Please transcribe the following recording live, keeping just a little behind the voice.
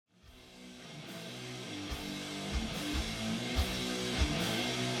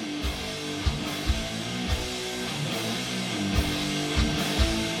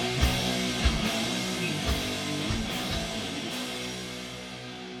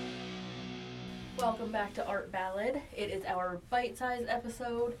Welcome back to Art Ballad. It is our bite-sized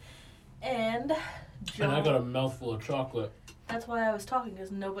episode, and John... And I got a mouthful of chocolate. That's why I was talking,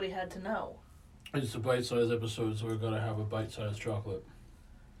 because nobody had to know. It's a bite-sized episode, so we're going to have a bite-sized chocolate.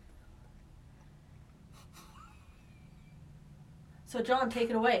 So, John,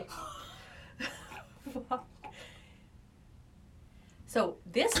 take it away. So,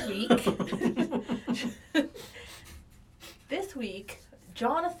 this week,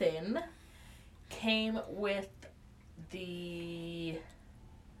 Jonathan came with the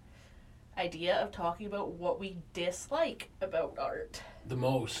idea of talking about what we dislike about art. The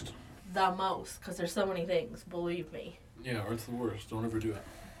most. The most, because there's so many things, believe me. Yeah, art's the worst. Don't ever do it.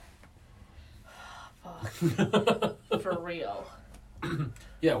 Fuck. For real.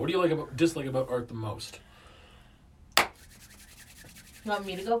 Yeah, what do you dislike about art the most? You want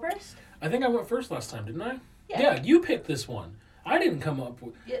me to go first? I think I went first last time, didn't I? Yeah. You picked this one. I didn't come up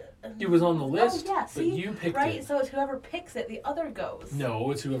with... Yeah. It was on the list, oh, yeah, but you picked it. Right, so it's whoever picks it, the other goes.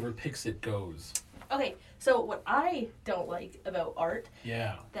 No, it's whoever picks it goes. Okay, so what I don't like about art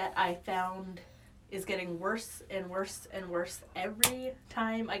Yeah. that I found is getting worse and worse and worse every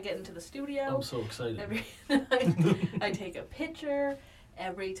time I get into the studio. I'm so excited. Every time I take a picture,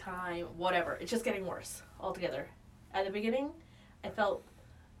 every time, whatever. It's just getting worse altogether. At the beginning, I felt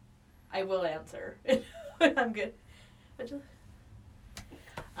I will answer. I'm good. But just,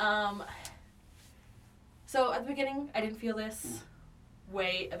 so at the beginning, I didn't feel this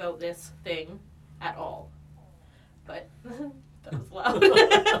way about this thing at all. But that was loud.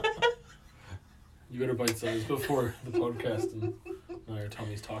 You better bite size before the podcast, and now your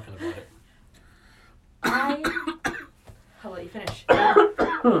tummy's talking about it. I'll let you finish.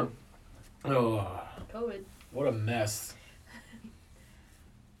 Oh, COVID. what a mess.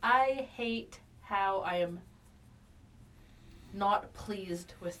 I hate how I am not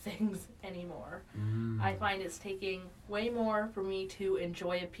pleased with things anymore. I find it's taking way more for me to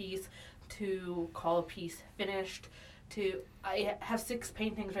enjoy a piece, to call a piece finished, I have 6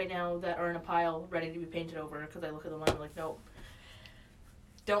 paintings right now that are in a pile ready to be painted over because I look at them and I'm like, nope.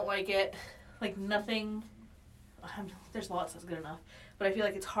 Don't like it. Like nothing. There's lots that's good enough. But I feel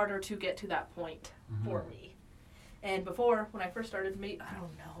like it's harder to get to that point for me. And before, when I first started, I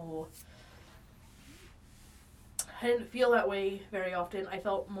don't know. I didn't feel that way very often. I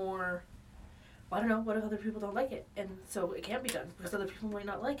felt more, I don't know, what if other people don't like it? And so it can't be done because other people might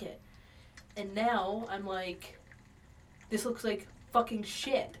not like it. And now I'm like, this looks like fucking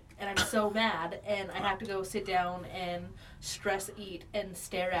shit. And I'm so mad. And I have to go sit down and stress eat and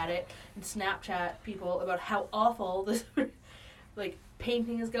stare at it and Snapchat people about how awful this like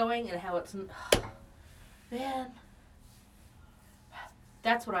painting is going and how it's... Man.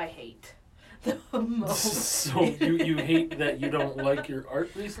 That's what I hate the most. So you hate that you don't like your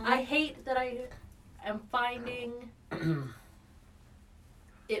art recently? I hate that I am finding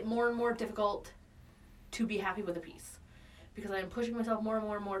it more and more difficult to be happy with a piece. Because I am pushing myself more and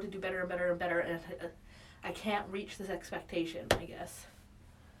more and more to do better and better and better, and I can't reach this expectation, I guess.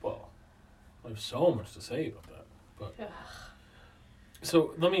 Well, I have so much to say about that. But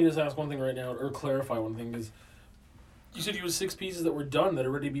so let me just ask one thing right now, or clarify one thing, because you said you had 6 pieces that were done that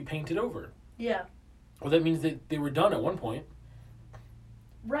are ready to be painted over. Yeah. Well, that means that they were done at one point.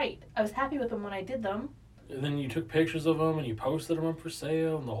 Right. I was happy with them when I did them. And then you took pictures of them and you posted them up for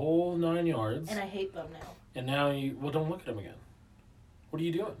sale and the whole 9 yards. And I hate them now. And now don't look at them again. What are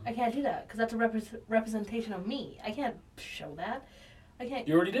you doing? I can't do that, because that's a representation of me. I can't show that. I can't...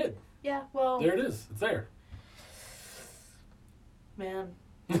 You already did. Yeah, well... There it is. It's there. Man,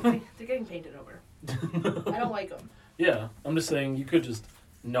 they're getting painted over. I don't like them. Yeah, I'm just saying you could just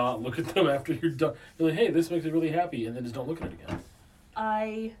not look at them after you're done. You're like, hey, this makes me really happy, and then just don't look at it again.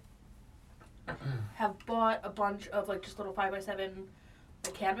 I have bought a bunch of like just little 5x7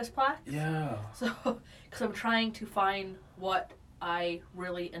 like, canvas plaques. Yeah. So, because I'm trying to find what I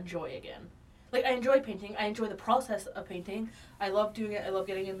really enjoy again. Like, I enjoy painting. I enjoy the process of painting. I love doing it. I love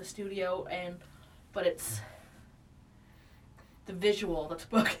getting in the studio, but it's the visual that's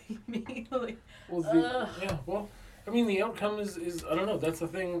bugging me. Like, well, yeah, well, I mean, the outcome is I don't know, that's the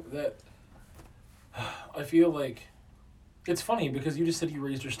thing that I feel like, it's funny because you just said you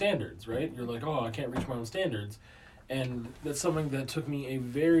raised your standards, right? You're like, oh, I can't reach my own standards. And that's something that took me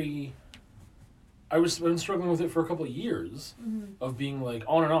I've been struggling with it for a couple of years of being like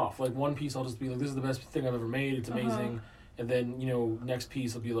on and off. Like one piece I'll just be like, this is the best thing I've ever made, it's amazing. And then, next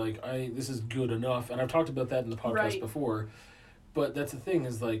piece I'll be like, this is good enough. And I've talked about that in the podcast before. But that's the thing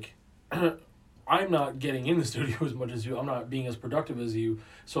is like, I'm not getting in the studio as much as you. I'm not being as productive as you,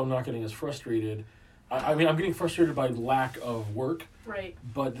 so I'm not getting as frustrated. I mean, I'm getting frustrated by lack of work. Right.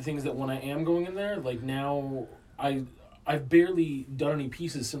 But the thing is that when I am going in there, like now, I've barely done any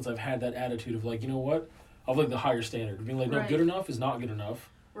pieces since I've had that attitude of like, you know what, of like the higher standard, of being like, no, Right. good enough is not good enough.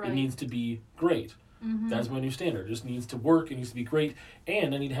 Right. It needs to be great. Mm-hmm. That's my new standard. It just needs to work. It needs to be great,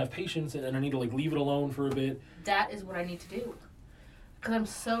 and I need to have patience, and I need to like leave it alone for a bit. That is what I need to do, because I'm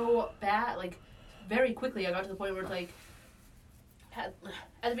so bad. Like, very quickly, I got to the point where it's like, at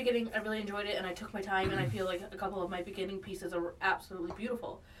the beginning, I really enjoyed it, and I took my time, and I feel like a couple of my beginning pieces are absolutely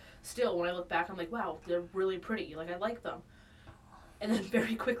beautiful. Still, when I look back, I'm like, wow, they're really pretty. Like, I like them. And then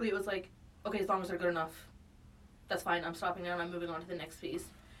very quickly, it was like, okay, as long as they're good enough, that's fine. I'm stopping now, and I'm moving on to the next piece.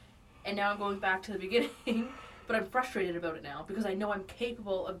 And now I'm going back to the beginning, but I'm frustrated about it now because I know I'm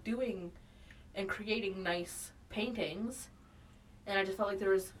capable of doing and creating nice paintings. And I just felt like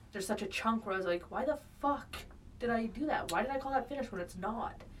there's such a chunk where I was like, why the fuck did I do that? Why did I call that finished when it's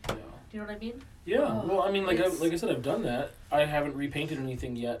not? Yeah. Do you know what I mean? Yeah. Well, I mean, like I said, I've done that. I haven't repainted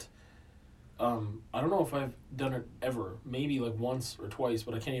anything yet. I don't know if I've done it ever. Maybe like once or twice,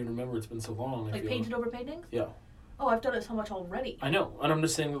 but I can't even remember. It's been so long. Like painted over paintings? Yeah. Oh, I've done it so much already. I know, and I'm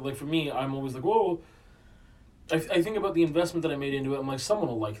just saying that, like, for me, I'm always like, whoa. I think about the investment that I made into it. I'm like, someone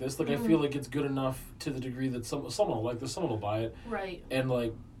will like this. Like, I feel like it's good enough to the degree that someone will like this. Someone will buy it. Right. And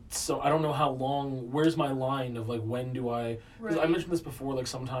like, so I don't know how long. Where's my line of like when do I? Because I mentioned this before. Like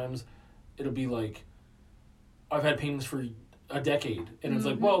sometimes, it'll be like, I've had paintings for a decade, and it's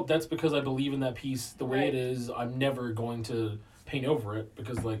like, well, that's because I believe in that piece the way it is. I'm never going to paint over it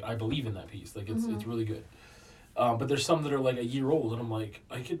because like I believe in that piece. Like it's really good. But there's some that are like a year old, and I'm like,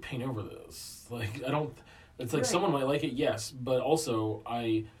 I could paint over this. Like, I don't. It's like someone might like it, yes, but also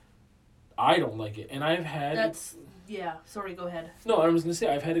I don't like it, and I've had. That's yeah. Sorry, go ahead. No, I was gonna say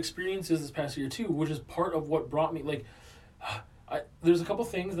I've had experiences this past year too, which is part of what brought me like. There's a couple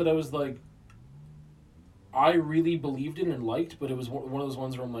things that I was like. I really believed in and liked, but it was one of those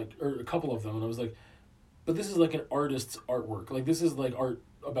ones where I'm like, or a couple of them, and I was like, but this is like an artist's artwork. Like this is like art.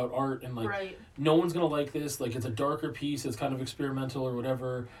 About art and like no one's gonna like this, like it's a darker piece, it's kind of experimental or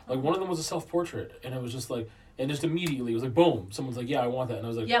whatever. Like one of them was a self-portrait, and it was just like, and just immediately it was like boom, someone's like, yeah, I want that, and I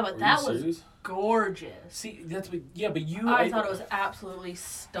was like, yeah, but that was gorgeous. See, that's what, yeah, but I thought it was absolutely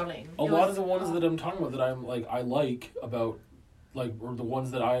stunning. A lot of the ones that I'm talking about that I'm like I like about like, or the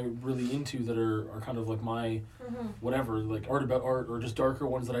ones that I'm really into that are kind of like my whatever, like art about art, or just darker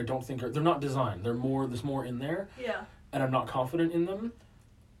ones that I don't think they're not designed, there's more in there, and I'm not confident in them.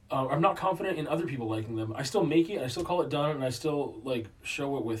 I'm not confident in other people liking them. I still make it, I still call it done, and I still, like,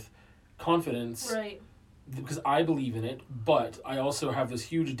 show it with confidence. Right. Because I believe in it, but I also have this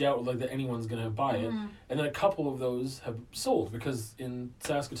huge doubt, like, that anyone's going to buy it. And then a couple of those have sold, because in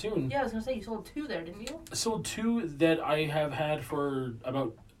Saskatoon... Yeah, I was going to say, you sold 2 there, didn't you? I sold 2 that I have had for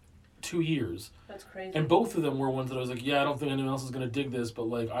about 2 years. That's crazy. And both of them were ones that I was like, yeah, I don't think anyone else is going to dig this, but,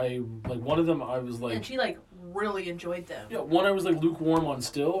 like, one of them I was like... And she, like, really enjoyed them. Yeah, one I was like lukewarm on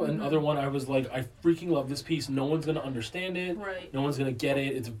still, and other one I was like, I freaking love this piece. No one's gonna understand it. Right. No one's gonna get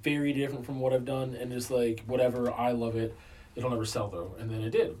it. It's very different from what I've done, and just like whatever, I love it. It'll never sell though, and then it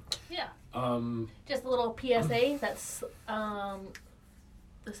did. Yeah. Just a little PSA. That's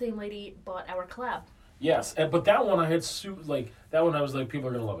the same lady bought our collab. Yes, but that one I had that one I was like, people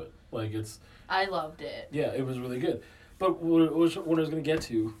are gonna love it. Like it's. I loved it. Yeah, it was really good. But what I was gonna get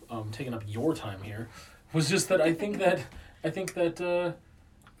to, taking up your time here, was just that I think that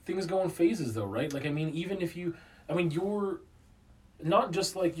things go in phases though, right? Like I mean, even if you, I mean, you're not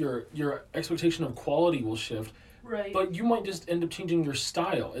just like your expectation of quality will shift, right? But you might just end up changing your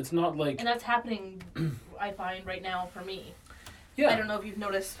style. It's not like, and that's happening. I find right now for me. Yeah. I don't know if you've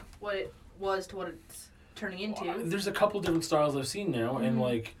noticed what it was to what it's turning into. There's a couple different styles I've seen now, and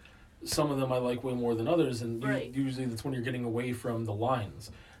like some of them I like way more than others, and usually that's when you're getting away from the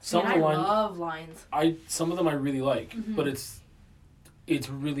lines. I love lines. Some of them I really like, but it's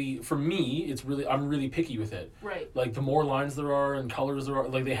really, for me, I'm really picky with it. Right. Like the more lines there are and colors there are,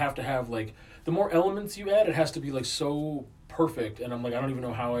 like they have to have like, the more elements you add, it has to be like so perfect, and I'm like, I don't even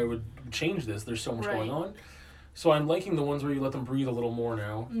know how I would change this. There's so much going on. So I'm liking the ones where you let them breathe a little more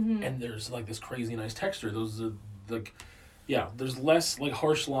now, and there's like this crazy nice texture. Those are like, yeah, there's less like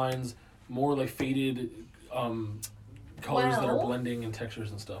harsh lines, more like faded colors that are blending and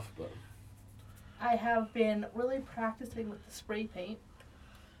textures and stuff. But I have been really practicing with the spray paint.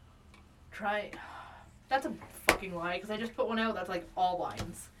 That's a fucking lie, because I just put one out that's like all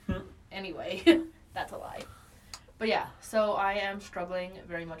lines. Anyway, that's a lie. But yeah, so I am struggling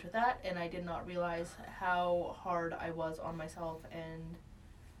very much with that, and I did not realize how hard I was on myself and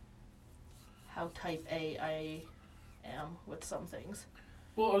how type A I am with some things.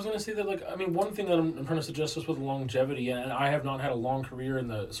 Well, I was going to say that, like, I mean, one thing that I'm trying to suggest is with longevity, and I have not had a long career in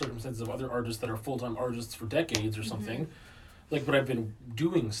the circumstances of other artists that are full-time artists for decades or something, like, but I've been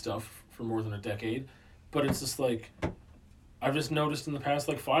doing stuff for more than a decade, but it's just, like, I've just noticed in the past,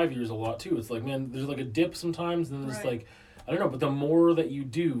 like, 5 years a lot, too. It's like, man, there's, like, a dip sometimes, and then there's, like, I don't know, but the more that you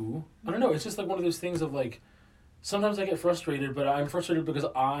do, I don't know, it's just, like, one of those things of, like, sometimes I get frustrated, but I'm frustrated because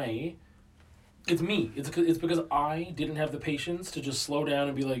it's me. It's because I didn't have the patience to just slow down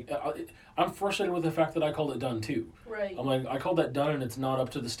and be like, I'm frustrated with the fact that I called it done too. Right. I'm like, I called that done and it's not up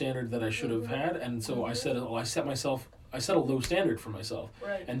to the standard that I should have had, and so I set a low standard for myself.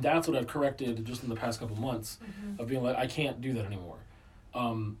 Right. And that's what I've corrected just in the past couple months of being like, I can't do that anymore.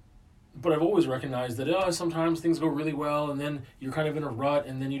 But I've always recognized that sometimes things go really well and then you're kind of in a rut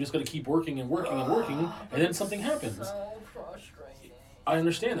and then you just got to keep working and working and working and then something happens. So frustrating. I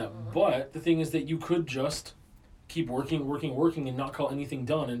understand that, but the thing is that you could just keep working and not call anything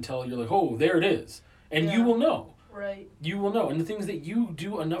done until you're like, oh, there it is. And you will know. Right. You will know. And the thing is that you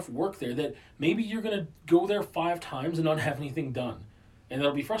do enough work there that maybe you're going to go there 5 times and not have anything done. And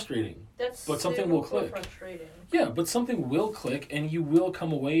that'll be frustrating. But something will click. Frustrating. Yeah, but something will click and you will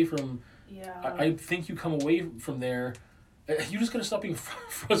come away from... Yeah. I think you come away from there... You just got to stop being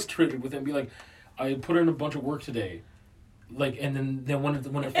frustrated with it and be like, I put in a bunch of work today. Like, and then when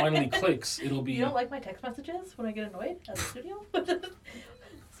it finally clicks, it'll be... You don't like my text messages when I get annoyed at the studio?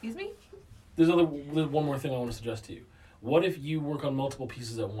 Excuse me? There's one more thing I want to suggest to you. What if you work on multiple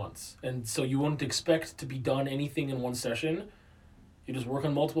pieces at once? And so you wouldn't expect to be done anything in one session. You just work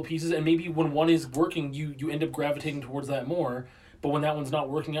on multiple pieces, and maybe when one is working, you end up gravitating towards that more. But when that one's not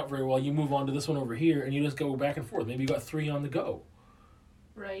working out very well, you move on to this one over here, and you just go back and forth. Maybe you got 3 on the go.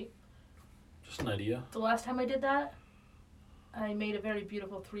 Right. Just an idea. The last time I did that, I made a very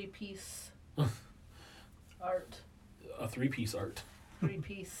beautiful 3-piece art. A 3-piece art.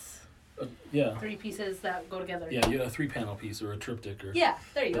 3-piece. Yeah. 3 pieces that go together. Yeah, a 3-panel piece or a triptych or. Yeah,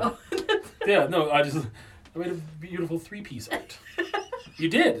 there you go. Yeah, no, I made a beautiful 3-piece art. You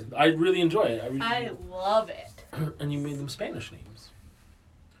did. I really enjoy it. I love it. And you made them Spanish names.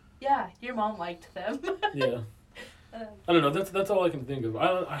 Yeah, your mom liked them. Yeah. I don't know. That's all I can think of.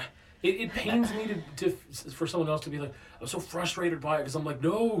 It pains me to for someone else to be like, I'm so frustrated by it because I'm like,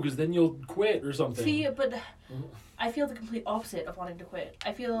 no, because then you'll quit or something. See, but I feel the complete opposite of wanting to quit.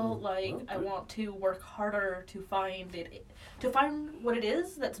 I feel like I want to work harder to find what it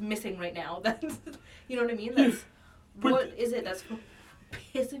is that's missing right now. That's, you know what I mean? That's what is it that's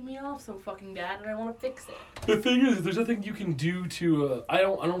pissing me off so fucking bad, and I want to fix it. The thing is, there's nothing you can do to. I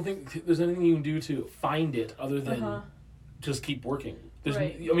don't think there's anything you can do to find it other than just keep working.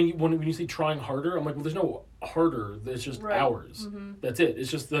 Right. I mean, when you say trying harder, I'm like, well, there's no harder. It's just hours. Mm-hmm. That's it. It's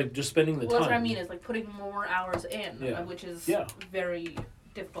just like just spending the time. That's what I mean. Is like putting more hours in, which is very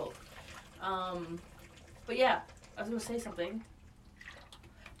difficult. But yeah, I was gonna say something.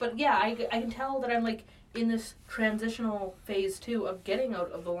 But yeah, I can tell that I'm like in this transitional phase too of getting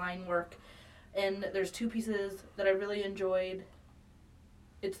out of the line work, and there's 2 pieces that I really enjoyed.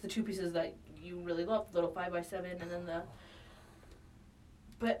 It's the 2 pieces that you really love, the little 5x7, and then the.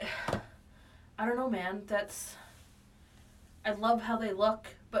 But, I don't know, man, I love how they look,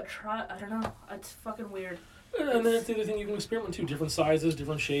 but I don't know, it's fucking weird. And then that's the other thing you can experiment too, different sizes,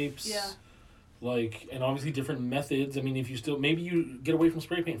 different shapes. Yeah. Like, and obviously different methods. I mean, if you still, maybe you get away from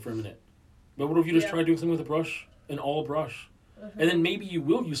spray paint for a minute. But what if you just try doing something with a brush, an all brush? And then maybe you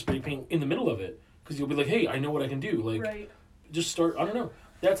will use spray paint in the middle of it, because you'll be like, hey, I know what I can do. Like, just start, I don't know.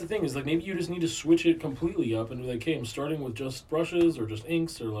 That's the thing, is like maybe you just need to switch it completely up and be like, hey, I'm starting with just brushes or just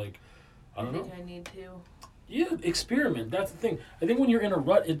inks or like, I don't know. I need to. Yeah, experiment. That's the thing. I think when you're in a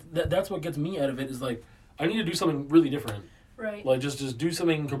rut, that's what gets me out of it is like, I need to do something really different. Right. Like just do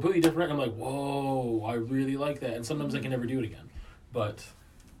something completely different. And I'm like, whoa, I really like that. And sometimes I can never do it again. But,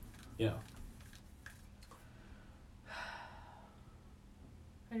 yeah.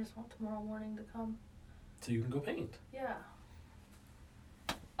 I just want tomorrow morning to come. So you can go paint. Yeah.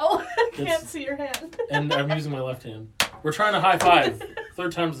 Oh, I can't see your hand. And I'm using my left hand. We're trying to high five.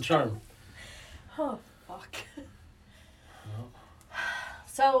 3rd time's the charm. Oh, fuck. Well.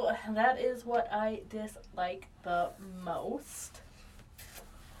 So, that is what I dislike the most.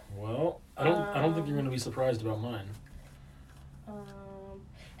 Well, I don't think you're going to be surprised about mine.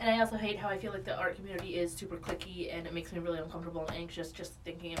 And I also hate how I feel like the art community is super cliquey, and it makes me really uncomfortable and anxious just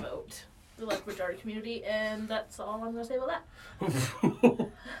thinking about the Lethbridge art community, and that's all I'm going to say about that.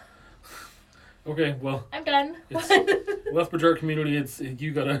 Okay, well. I'm done. Lethbridge art community,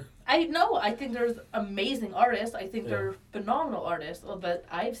 you gotta. I know, I think there's amazing artists. I think they're phenomenal artists that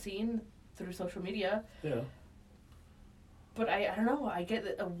I've seen through social media. Yeah. But I don't know, I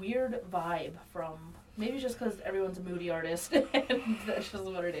get a weird vibe from, maybe just because everyone's a moody artist, and that's just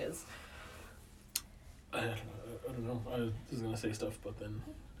what it is. I don't know. I was going to say stuff, but then...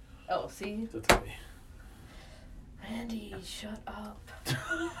 Oh, see? That's me. Randy, shut up.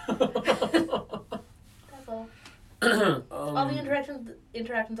 That's all. All the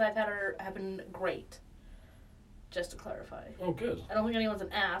interactions I've had have been great. Just to clarify. Oh, good. I don't think anyone's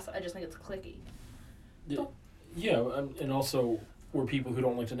an ass. I just think it's cliquey. Yeah, and also we're people who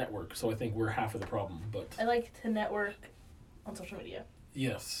don't like to network, so I think we're half of the problem. But I like to network on social media.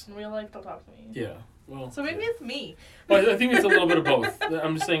 Yes. In real life, don't talk to me. Yeah. Well. So maybe it's me. Well, I think it's a little bit of both.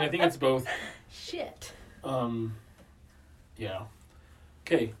 I'm just saying. I think it's both. Shit. Yeah.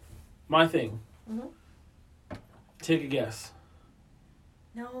 Okay. My thing. Mm-hmm. Take a guess.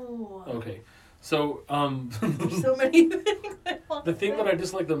 No. Okay. So, There's so many things I want the to thing say. that I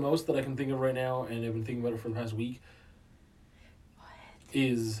dislike the most that I can think of right now, and I've been thinking about it for the past week,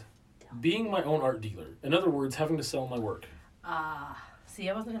 is being my own art dealer. In other words, having to sell my work. See,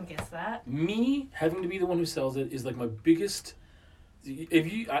 I wasn't going to guess that. Me having to be the one who sells it is like my biggest...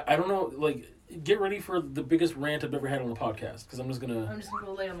 I don't know, like, get ready for the biggest rant I've ever had on the podcast, because I'm just going to... I'm just going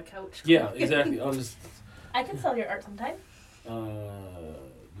to go lay on the couch. Yeah, exactly. I'll just... I can sell your art sometime.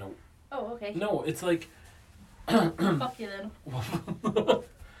 No. Oh, okay. No, it's like... Fuck you then.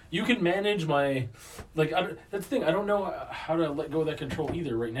 You can manage my... Like, that's the thing. I don't know how to let go of that control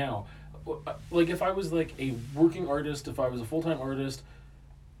either right now. Like, if I was, like, a working artist, if I was a full-time artist,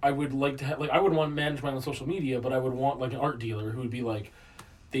 I would like to have... Like, I would want to manage my own social media, but I would want, like, an art dealer who would be, like...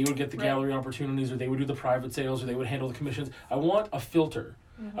 They would get the gallery opportunities, or they would do the private sales, or they would handle the commissions. I want a filter.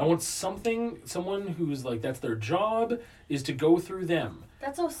 Mm-hmm. I want someone who's, like, that's their job, is to go through them.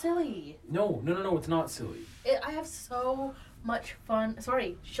 That's so silly. No, it's not silly. I have so much fun.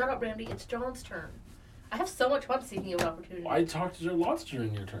 Sorry, shut up, Randy. It's John's turn. I have so much fun seeking out opportunity. I talked to her lots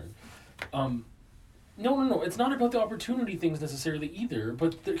during your turn. No. It's not about the opportunity things necessarily either.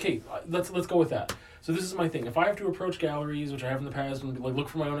 But okay, let's go with that. So this is my thing. If I have to approach galleries, which I have in the past, and like look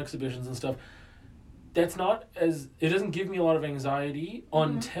for my own exhibitions and stuff, that's not as... It doesn't give me a lot of anxiety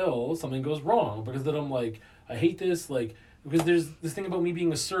until something goes wrong, because then I'm like, I hate this, like, because there's this thing about me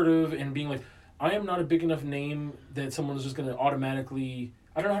being assertive and being like, I am not a big enough name that someone's just going to automatically...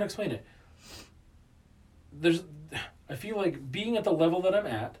 I don't know how to explain it. I feel like being at the level that I'm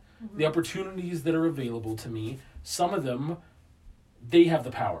at, the opportunities that are available to me, some of them, they have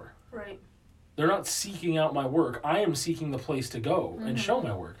the power. Right. They're not seeking out my work. I am seeking the place to go and show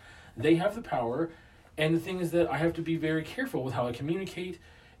my work. They have the power, and the thing is that I have to be very careful with how I communicate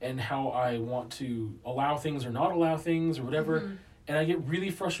and how I want to allow things or not allow things or whatever. And I get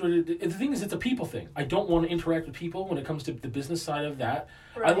really frustrated. The thing is, it's a people thing. I don't want to interact with people when it comes to the business side of that.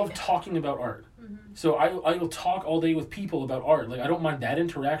 Right. I love talking about art. So I will talk all day with people about art. Like, I don't mind that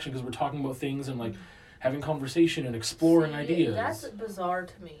interaction because we're talking about things and, like, having conversation and exploring ideas. That's bizarre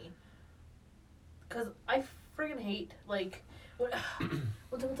to me. Because I friggin' hate, like, when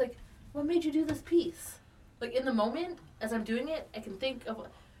someone's like, what made you do this piece? Like, in the moment, as I'm doing it, I can think of...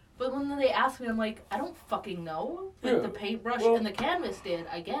 But when they ask me, I'm like, I don't fucking know. Like, the paintbrush and the canvas did,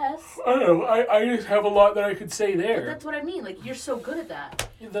 I guess. I don't know. I just have a lot that I could say there. But that's what I mean. Like, you're so good at that.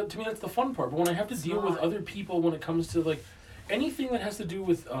 Yeah, to me, that's the fun part. But when I have to deal with other people when it comes to, like, anything that has to do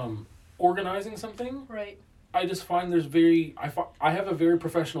with organizing something... Right. I just find I have a very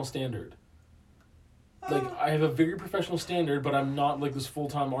professional standard. Like, I have a very professional standard, but I'm not, like, this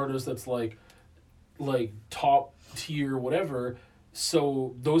full-time artist that's, like top tier whatever,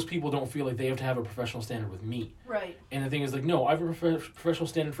 so those people don't feel like they have to have a professional standard with me. Right. And the thing is, like, no, I have a professional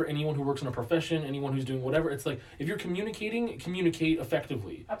standard for anyone who works in a profession, anyone who's doing whatever. It's like, if you're communicate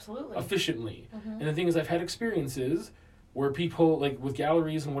effectively. Absolutely. Efficiently. And the thing is, I've had experiences where people, like, with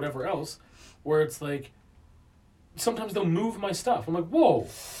galleries and whatever else, where it's like, sometimes they'll move my stuff. I'm like, whoa,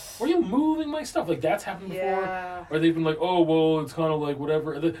 why are you moving my stuff? Like, that's happened before. Yeah. Or they've been like, oh, well, it's kind of like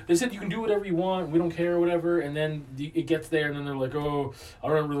whatever. They said you can do whatever you want, we don't care, whatever. And then it gets there, and then they're like, oh, I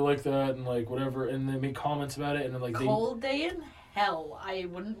don't really like that, and like whatever. And they make comments about it, and then like Cold day in hell, I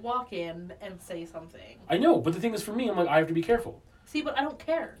wouldn't walk in and say something. I know, but the thing is, for me, I'm like, I have to be careful. See, but I don't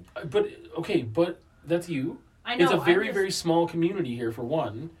care. But that's you. I know. It's a very small community here, for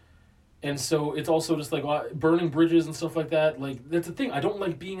one. And so it's also just like burning bridges and stuff like that. Like, that's the thing. I don't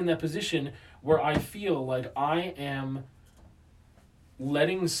like being in that position where I feel like I am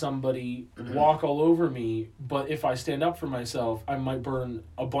letting somebody walk all over me, but if I stand up for myself, I might burn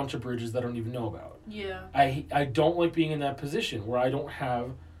a bunch of bridges that I don't even know about. Yeah. I don't like being in that position where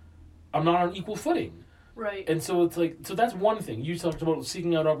I'm not on equal footing. Right. And so it's like, so that's one thing. You talked about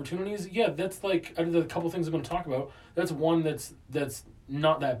seeking out opportunities. Yeah, that's like, out of the couple things I'm going to talk about, that's one that's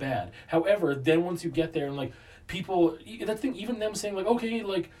not that bad. However, then once you get there and like people, that thing, even them saying like, okay,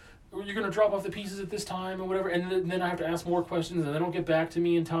 like, you're going to drop off the pieces at this time or whatever, and then I have to ask more questions, and they don't get back to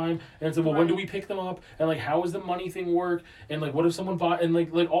me in time, and it's like, well, when do we pick them up, and like, how does the money thing work, and like, what if someone bought, and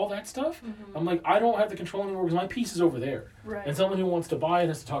like all that stuff, I'm like, I don't have the control anymore, because my piece is over there, and someone who wants to buy it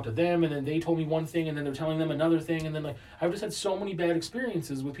has to talk to them, and then they told me one thing, and then they're telling them another thing, and then like, I've just had so many bad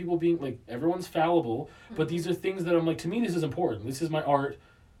experiences with people being, like, everyone's fallible, but these are things that I'm like, to me, this is important, this is my art,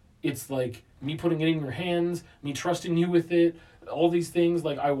 it's like, me putting it in your hands, me trusting you with it, all these things,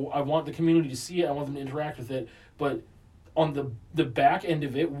 like, I want the community to see it, I want them to interact with it, but on the back end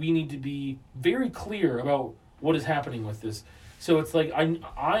of it, we need to be very clear about what is happening with this. So it's like,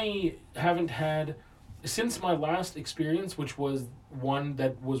 I haven't had, since my last experience, which was one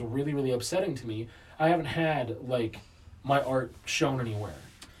that was really, really upsetting to me, I haven't had, like, my art shown anywhere.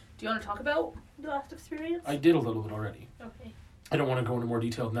 Do you want to talk about the last experience? I did a little bit already. Okay. I don't want to go into more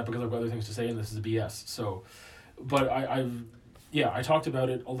detail than that because I've got other things to say, and this is a BS, so, but I talked about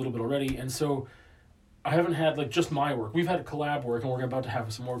it a little bit already, and so I haven't had, like, just my work. We've had collab work, and we're about to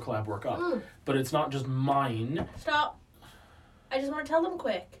have some more collab work up. But it's not just mine. Stop. I just want to tell them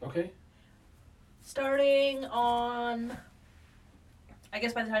quick. Okay. Starting on, I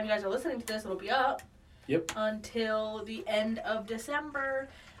guess by the time you guys are listening to this, it'll be up. Yep. Until the end of December,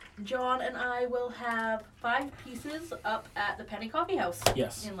 John and I will have 5 pieces up at the Penny Coffee House.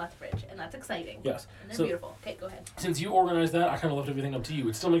 Yes. In Lethbridge, and that's exciting. Yes. And they're beautiful. Okay, go ahead. Since you organized that, I kind of left everything up to you.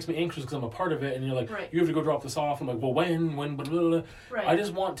 It still makes me anxious because I'm a part of it, and you're like, you have to go drop this off. I'm like, well, when, blah, blah, blah. Right. I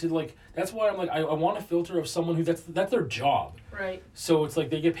just want to, like, that's why I'm like, I want a filter of someone who, that's their job. Right. So it's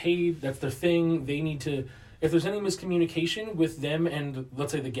like, they get paid, that's their thing, they need to, if there's any miscommunication with them and,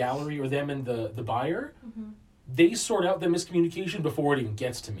 let's say, the gallery or them and the buyer, they sort out the miscommunication before it even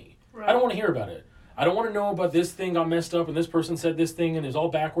gets to me. Right. I don't want to hear about it. I don't want to know about this thing got messed up and this person said this thing and it's all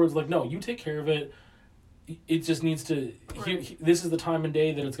backwards. Like, no, you take care of it. It just needs to, this is the time and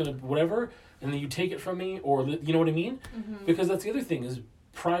day that it's going to, whatever, and then you take it from me, or, you know what I mean? Because that's the other thing is,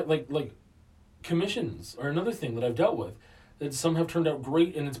 like commissions are another thing that I've dealt with. That some have turned out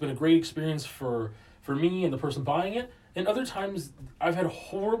great and it's been a great experience for me and the person buying it. And other times, I've had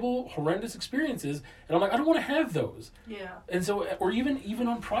horrendous experiences, and I'm like, I don't want to have those. Yeah. And so, or even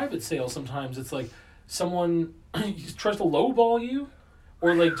on private sales, sometimes it's like someone tries to lowball you,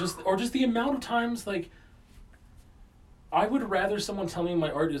 or like just the amount of times, like, I would rather someone tell me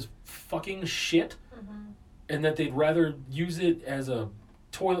my art is fucking shit, and that they'd rather use it as a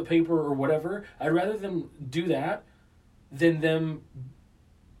toilet paper or whatever. I'd rather them do that than them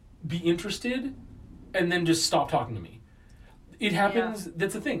be interested and then just stop talking to me. It happens. Yeah.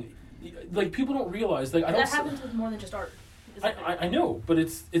 That's the thing. Like, people don't realize. Like, that happens with more than just art. I know, but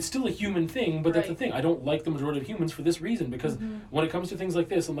it's still a human thing. But that's the thing. I don't like the majority of humans for this reason, because when it comes to things like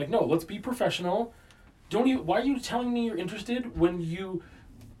this, I'm like, no, let's be professional. Why are you telling me you're interested when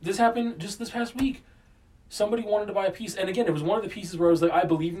this happened just this past week? Somebody wanted to buy a piece, and again, it was one of the pieces where I was like, I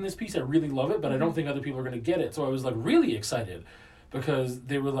believe in this piece, I really love it, but I don't think other people are going to get it. So I was like really excited, because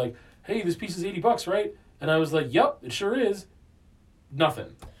they were like, hey, this piece is $80, right? And I was like, yep, it sure is.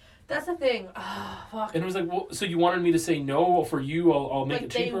 Nothing. That's the thing. Oh, fuck. And it was like, well, so you wanted me to say no? Well, for you, I'll make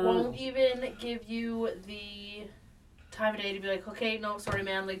it cheaper? They won't even give you the time of day to be like, okay, no, sorry,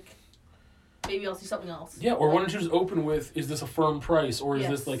 man, like, maybe I'll see something else. Yeah, or why don't you just open with, is this a firm price, or is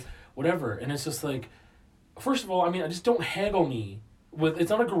this, like, whatever? And it's just like, first of all, I mean, I just don't haggle me with, it's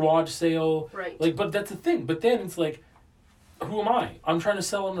not a garage sale. Right. Like, but that's the thing. But then it's like, who am I? I'm trying to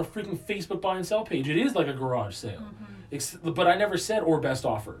sell on a freaking Facebook buy and sell page. It is like a garage sale. But I never said or best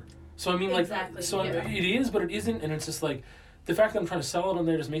offer. So I mean, like, it is, but it isn't, and it's just like, the fact that I'm trying to sell it on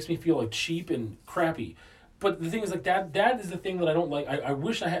there just makes me feel like cheap and crappy. But the thing is, like, that is the thing that I don't like. I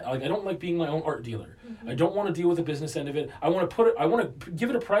wish I had, like, I don't like being my own art dealer. I don't want to deal with the business end of it. I want to give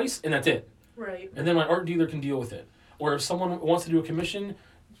it a price, and that's it. Right. And then my art dealer can deal with it. Or if someone wants to do a commission,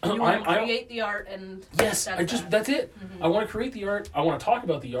 you want to create the art, and yes, that's it. I want to create the art. I want to talk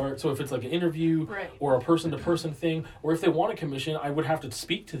about the art. So if it's like an interview or a person-to-person thing, or if they want a commission, I would have to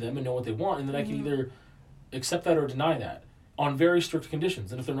speak to them and know what they want, and then I can either accept that or deny that on very strict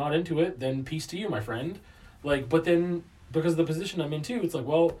conditions. And if they're not into it, then peace to you, my friend. Like, but then because of the position I'm in too, it's like,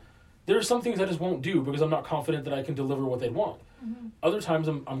 well, there are some things I just won't do because I'm not confident that I can deliver what they'd want. Other times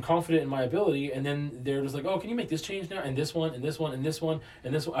I'm confident in my ability, and then they're just like, oh, can you make this change now, and this one, and this one, and this one,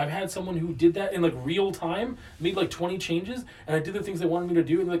 and this one. I've had someone who did that in like real time, made like 20 changes, and I did the things they wanted me to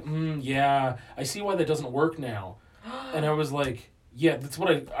do, and they're like, yeah, I see why that doesn't work now. And I was like, yeah, that's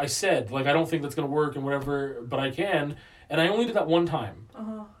what I said. Like, I don't think that's going to work and whatever, but I can. And I only did that one time.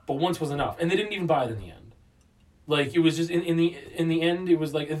 But once was enough. And they didn't even buy it in the end. Like, it was just, in the end, it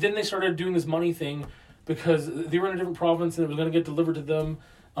was like, and then they started doing this money thing because they were in a different province and it was going to get delivered to them.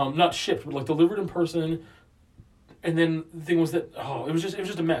 Not shipped, but like delivered in person. And then the thing was that, it was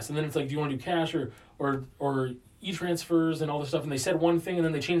just a mess. And then it's like, do you want to do cash or e-transfers and all this stuff? And they said one thing and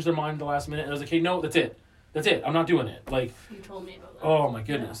then they changed their mind at the last minute. And I was like, hey, no, that's it. That's it. I'm not doing it. Like, you told me about that. Oh my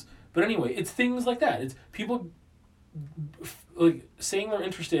goodness. Yeah. But anyway, it's things like that. It's people like saying they're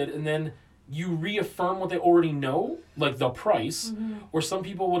interested and then you reaffirm what they already know, like the price, or some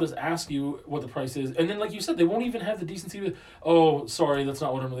people will just ask you what the price is, and then like you said, they won't even have the decency to, oh, sorry, that's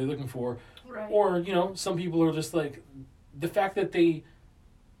not what I'm really looking for. Right. Or, you know, some people are just like, the fact that they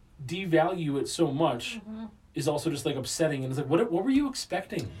devalue it so much is also just like upsetting, and it's like, what were you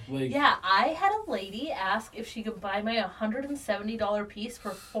expecting? Like, yeah, I had a lady ask if she could buy my $170 piece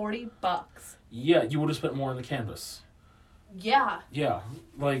for $40. Yeah, you would have spent more on the canvas. Yeah. Yeah,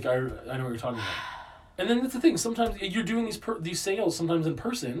 like I know what you're talking about. And then that's the thing. Sometimes you're doing these sales sometimes in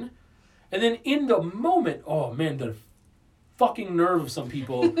person, and then in the moment, oh man, the fucking nerve of some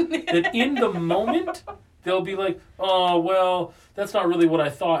people that in the moment they'll be like, oh well, that's not really what I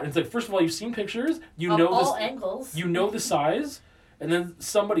thought. And it's like, first of all, you've seen pictures, you know all angles, you know the size, and then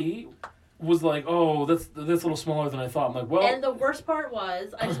somebody was like, oh, that's a little smaller than I thought. I'm like, well. And the worst part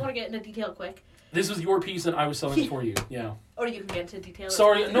was, I just want to get into detail quick. This was your piece, and I was selling it for you. Yeah. Or you can get into detail.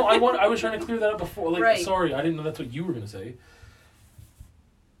 Sorry, no, I was trying to clear that up before. Like, right. Sorry, I didn't know that's what you were gonna say.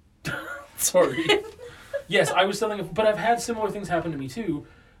 Sorry. Yes, I was selling it, but I've had similar things happen to me too.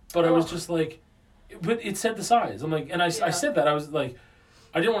 But I was just like, but it said the size. I'm like, and I said that I was like,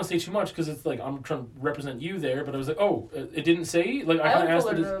 I didn't want to say too much because it's like I'm trying to represent you there. But I was like, oh, it didn't say. Like I kind of asked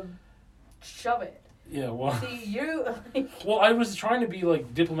her to shove it. Yeah, well. See, you. Well, I was trying to be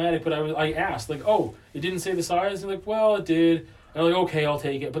like diplomatic, but I asked like, oh, it didn't say the size. They're like, well, it did. And I'm like, okay, I'll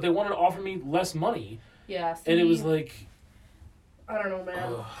take it. But they wanted to offer me less money. Yeah. See, and it was like, I don't know,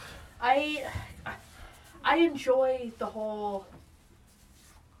 man. I enjoy the whole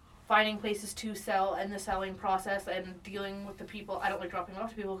finding places to sell and the selling process and dealing with the people. I don't like dropping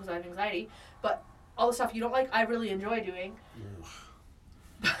off to people because I have anxiety, but all the stuff you don't like, I really enjoy doing.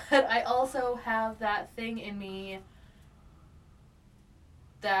 But I also have that thing in me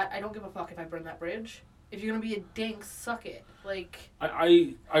that I don't give a fuck if I burn that bridge. If you're gonna be a dink, suck it. Like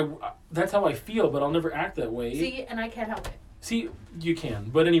I that's how I feel, but I'll never act that way. See, and I can't help it. See, you can,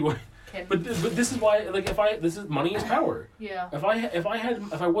 but anyway. But this is why, like, money is power. Yeah. If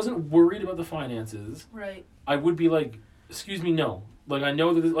I wasn't worried about the finances, right, I would be like, excuse me, no. Like, I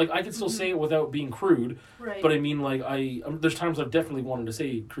know that, like, I can still say it without being crude. Right. But I mean, like, there's times I've definitely wanted to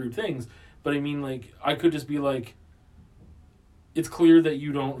say crude things, but I mean, like, I could just be like, it's clear that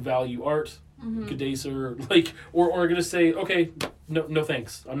you don't value art, good day, sir. Like, or gonna say, okay, no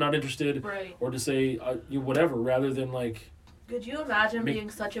thanks, I'm not interested. Right. Or to say, whatever, rather than, like. Could you imagine being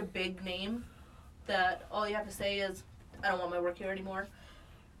such a big name that all you have to say is, I don't want my work here anymore?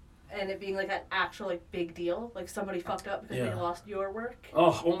 And it being like an actual like big deal, like somebody fucked up because they lost your work.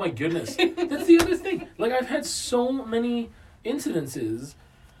 Oh my goodness, that's the other thing. Like I've had so many incidences,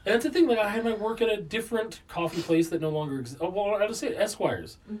 and that's the thing. Like I had my work at a different coffee place that no longer exists. Oh well, I'll just say it,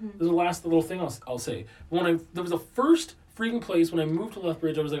 Esquire's. This is the last little thing I'll say. There was the first freaking place when I moved to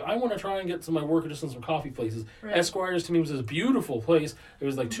Lethbridge. I was like, I want to try and get some of my work just in some coffee places. Right. Esquire's to me was this beautiful place. It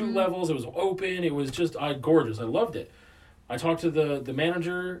was like 2 levels. It was open. It was just gorgeous. I loved it. I talked to the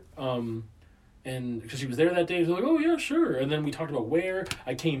manager, and because she was there that day, she was like, oh, yeah, sure. And then we talked about where.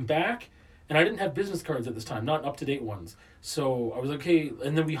 I came back, and I didn't have business cards at this time, not up-to-date ones. So I was like, hey,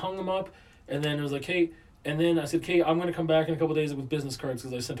 and then we hung them up, and then it was like, hey, and then I said, okay, I'm going to come back in a couple days with business cards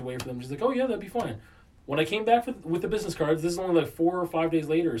because I sent away for them. She's like, oh, yeah, that'd be fine. When I came back with the business cards, this is only like 4 or 5 days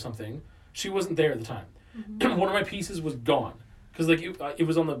later or something, she wasn't there at the time. One of my pieces was gone. Because, like, it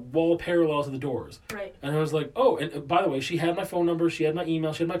was on the wall parallel to the doors. Right. And I was like, oh, and by the way, she had my phone number, she had my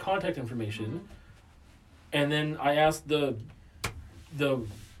email, she had my contact information. And then I asked the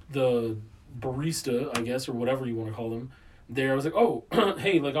barista, I guess, or whatever you want to call them, there. I was like, oh,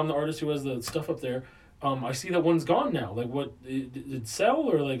 hey, like, I'm the artist who has the stuff up there. I see that one's gone now. Like, what, did it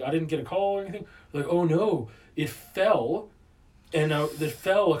sell? Or, like, I didn't get a call or anything? Like, oh, no, it fell. And it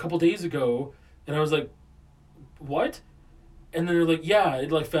fell a couple days ago. And I was like, what? And then they're like, yeah, it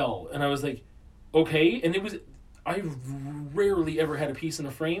like fell. And I was like, okay. And I rarely ever had a piece in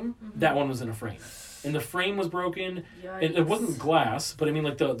a frame. That one was in a frame. And the frame was broken. Yikes. And it wasn't glass, but I mean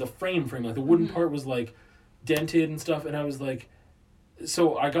like the frame, like the wooden part was like dented and stuff. And I was like,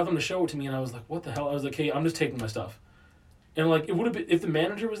 so I got them to show it to me and I was like, what the hell? I was like, hey, I'm just taking my stuff. And, like, it would have been, if the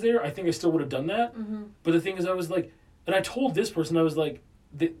manager was there, I think I still would have done that. Mm-hmm. But the thing is, I was like, and I told this person, I was like,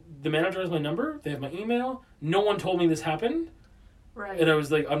 the manager has my number, they have my email, no one told me this happened. Right. And I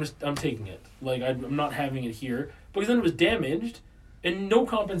was like, I'm taking it. Like, I'm not having it here. Because then it was damaged, and no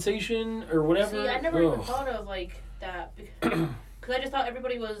compensation or whatever. See, I never even thought of, like, that. Because I just thought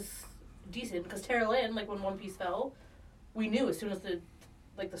everybody was decent. Because Tara Lynn, like, when One Piece fell, we knew as soon as the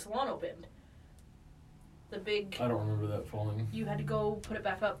salon opened. The big... I don't remember that falling. You had to go put it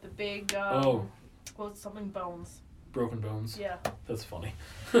back up. The big... Well, something bones. Broken bones. Yeah. That's funny.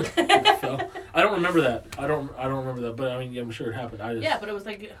 So, I don't remember that. I don't remember that. But I mean, yeah, I'm sure it happened. Yeah, but it was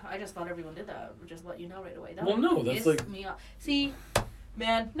like I just thought everyone did that. Just let you know right away. Well, no, that's like me off. See,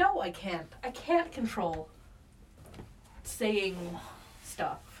 man, no, I can't. I can't control saying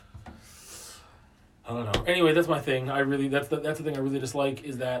stuff. I don't know. Anyway, that's my thing. That's the thing I really dislike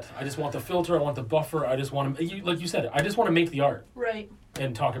is that I just want the filter. I want the buffer. I just want to, like you said, I just want to make the art. Right.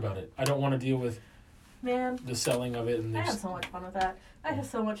 And talk about it. I don't want to deal with. Man. The selling of it. And I have so much fun with that. I have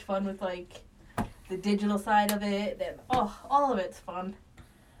so much fun with, like, the digital side of it. And, all of it's fun.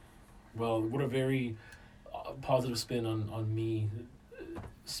 Well, what a very positive spin on me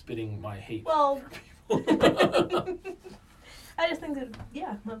spitting my hate. Well, for people. I just think that,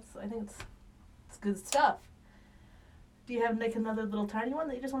 I think it's good stuff. Do you have, like, another little tiny one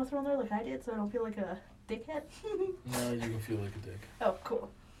that you just want to throw in there like I did so I don't feel like a dickhead? No, you can feel like a dick. Oh,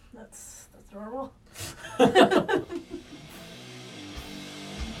 cool. That's normal.